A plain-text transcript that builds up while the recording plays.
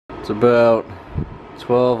about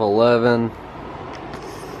 12:11.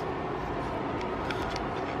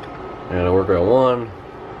 I gotta work at 1.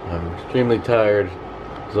 I'm extremely tired.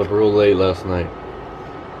 I was up real late last night.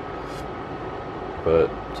 But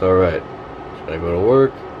it's alright. I go to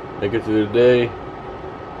work, make it through the day,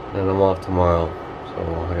 and I'm off tomorrow. So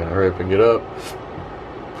I gotta hurry up and get up,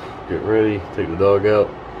 get ready, take the dog out.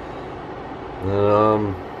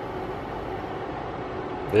 And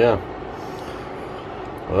yeah.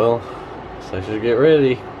 Well, so I should get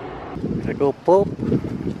ready. Gotta go poop.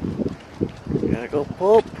 Gotta go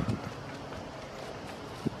poop.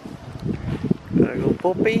 Gotta go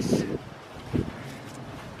poopies.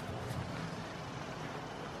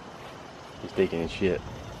 He's taking his shit.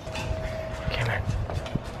 Come on.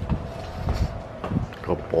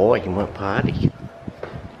 Good boy, you want potty?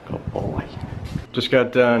 Good boy. Just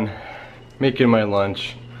got done making my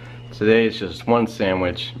lunch. Today it's just one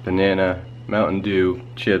sandwich, banana, Mountain Dew,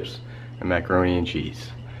 chips, and macaroni and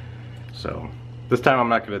cheese. So this time I'm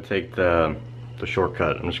not going to take the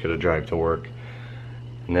shortcut. I'm just going to drive to work,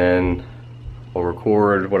 and then I'll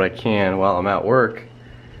record what I can while I'm at work,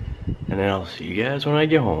 and then I'll see you guys when I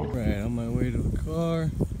get home. Right, on my way to the car.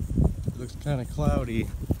 It looks kind of cloudy,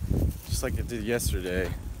 just like it did yesterday,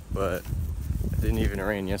 but it didn't even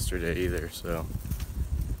rain yesterday either, so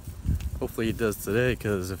hopefully it does today,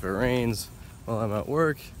 because if it rains while I'm at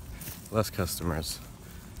work, less customers.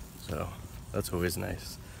 So that's always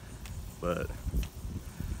nice. But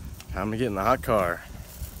time to get in the hot car.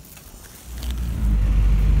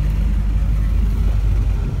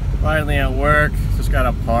 Finally at work, just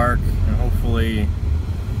gotta park, and hopefully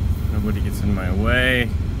nobody gets in my way,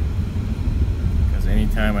 because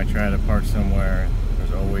anytime I try to park somewhere,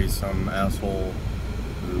 there's always some asshole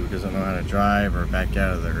who doesn't know how to drive or back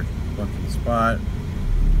out of their fucking spot.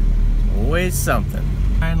 Always something.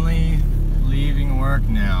 Finally leaving work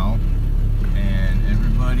now, and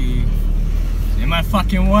everybody is in my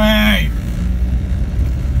fucking way.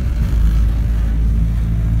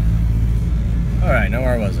 Alright, now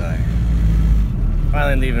where was I?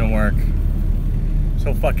 Finally leaving work.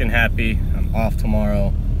 So fucking happy. I'm off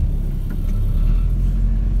tomorrow.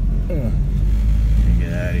 Let me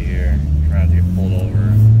get out of here. Trying to get pulled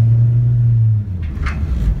over.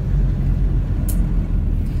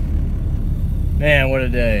 Man, what a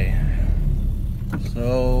day.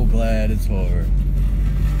 So glad it's over.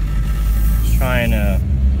 Just trying to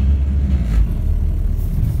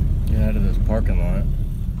get out of this parking lot.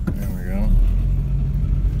 There we go.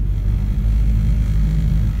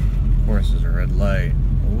 Of course, there's a red light.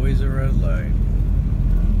 Always a red light.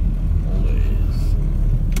 Always.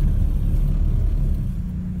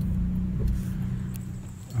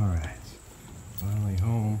 Alright. Finally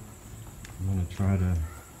home. I'm gonna try to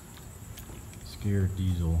scare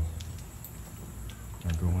Diesel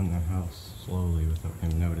or go in the house slowly without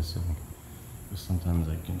him noticing, because sometimes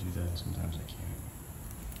I can do that, sometimes I can't.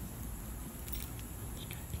 Just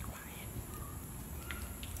gotta be quiet.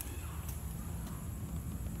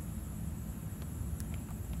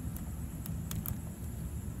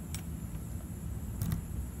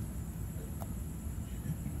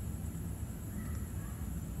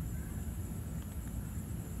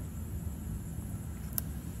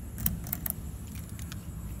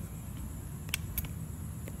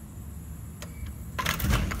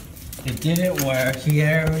 It didn't work.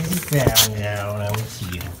 Here we found out. I will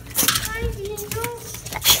see you. Hi, Diesel.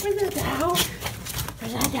 Where's the dog?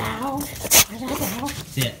 Where's that dog? Where's that dog?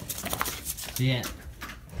 Sit. Sit.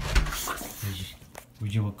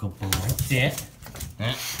 Where's your good boy? Sit.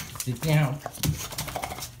 Sit down.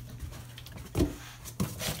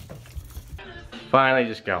 Finally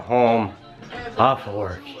just got home. Off of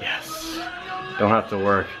work. Yes. Don't have to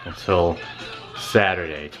work until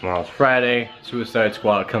Saturday. Tomorrow's Friday. Suicide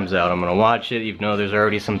Squad comes out. I'm gonna watch it, even though there's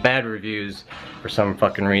already some bad reviews for some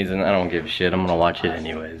fucking reason. I don't give a shit. I'm gonna watch it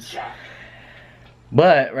anyways.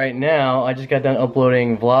 But right now, I just got done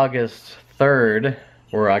uploading Vlogust 3rd,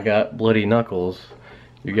 where I got bloody knuckles.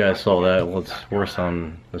 You guys saw that. What's worse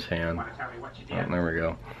on this hand? Oh, there we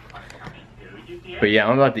go. But yeah,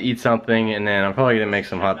 I'm about to eat something, and then I'm probably gonna make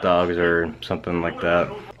some hot dogs or something like that.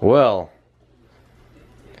 Well,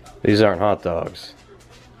 these aren't hot dogs.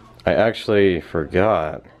 I actually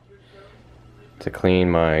forgot to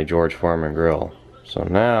clean my George Foreman grill. So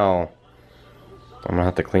now, I'm gonna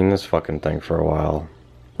have to clean this fucking thing for a while.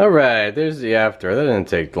 Alright, there's the after. That didn't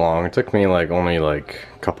take long. It took me only a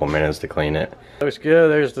couple minutes to clean it. Looks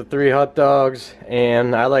good. There's the 3 hot dogs.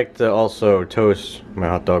 And I like to also toast my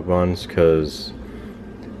hot dog buns, because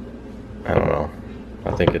I don't know.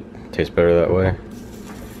 I think it tastes better that way.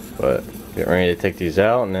 But Get ready to take these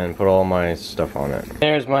out and then put all my stuff on it.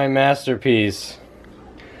 There's my masterpiece.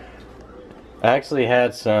 I actually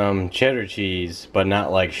had some cheddar cheese, but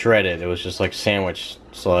not like shredded. It was just like sandwich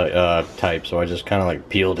type, so I just kind of like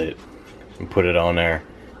peeled it and put it on there.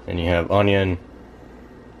 And you have onion,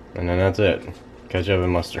 and then that's it. Ketchup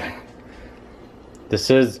and mustard. This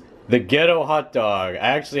is the Ghetto hot dog. I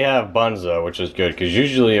actually have buns though, which is good, because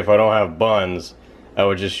usually if I don't have buns, I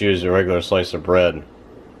would just use a regular slice of bread.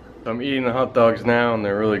 So I'm eating the hot dogs now, and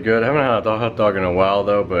they're really good. I haven't had a hot dog in a while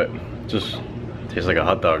though, but it just tastes like a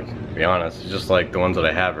hot dog, to be honest. It's just like the ones that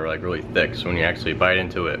I have are like really thick, so when you actually bite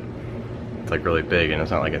into it, it's like really big, and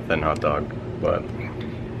it's not like a thin hot dog. But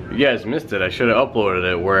if you guys missed it, I should have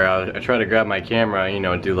uploaded it, where I tried to grab my camera, you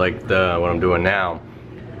know, do like what I'm doing now.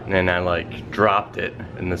 And then I like dropped it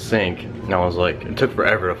in the sink, and I was like, it took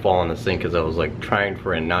forever to fall in the sink because I was like trying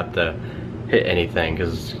for it not to hit anything,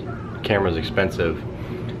 because the camera's expensive.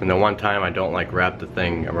 And the one time I don't like wrap the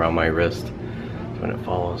thing around my wrist when it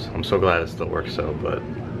falls. I'm so glad it still works though, but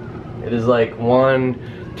it is like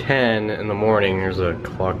 1:10 in the morning. There's a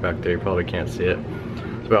clock back there, you probably can't see it.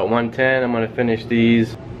 It's about 1:10, I'm gonna finish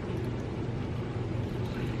these.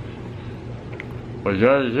 But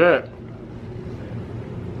that is it.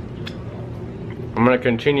 I'm gonna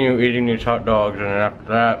continue eating these hot dogs, and then after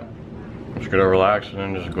that, I'm just gonna relax and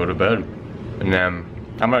then just go to bed. And then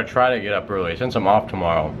I'm gonna try to get up early. Since I'm off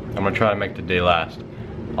tomorrow, I'm gonna try to make the day last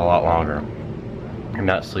a lot longer and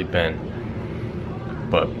not sleep in.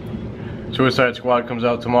 But Suicide Squad comes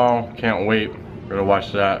out tomorrow. Can't wait. We're gonna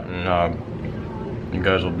watch that, and you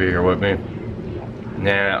guys will be here with me.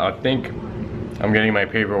 Now I think I'm getting my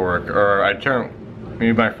paperwork, or me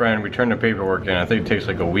and my friend, we turned the paperwork in. I think it takes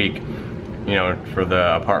like a week, you know, for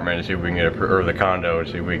the apartment to see if we can get approved, or the condo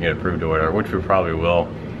to see if we can get approved or whatever, which we probably will.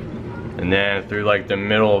 And then through like the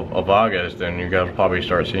middle of August, then you guys will probably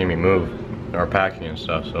start seeing me move or packing and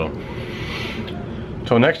stuff. So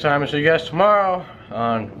until next time, I'll see you guys tomorrow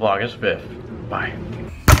on Vlogust 5th. Bye.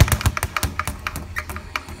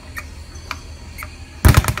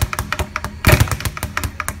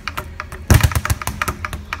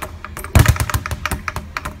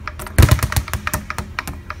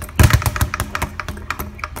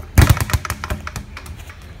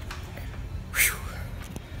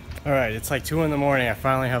 Alright, it's like 2 in the morning. I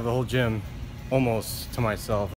finally have the whole gym almost to myself.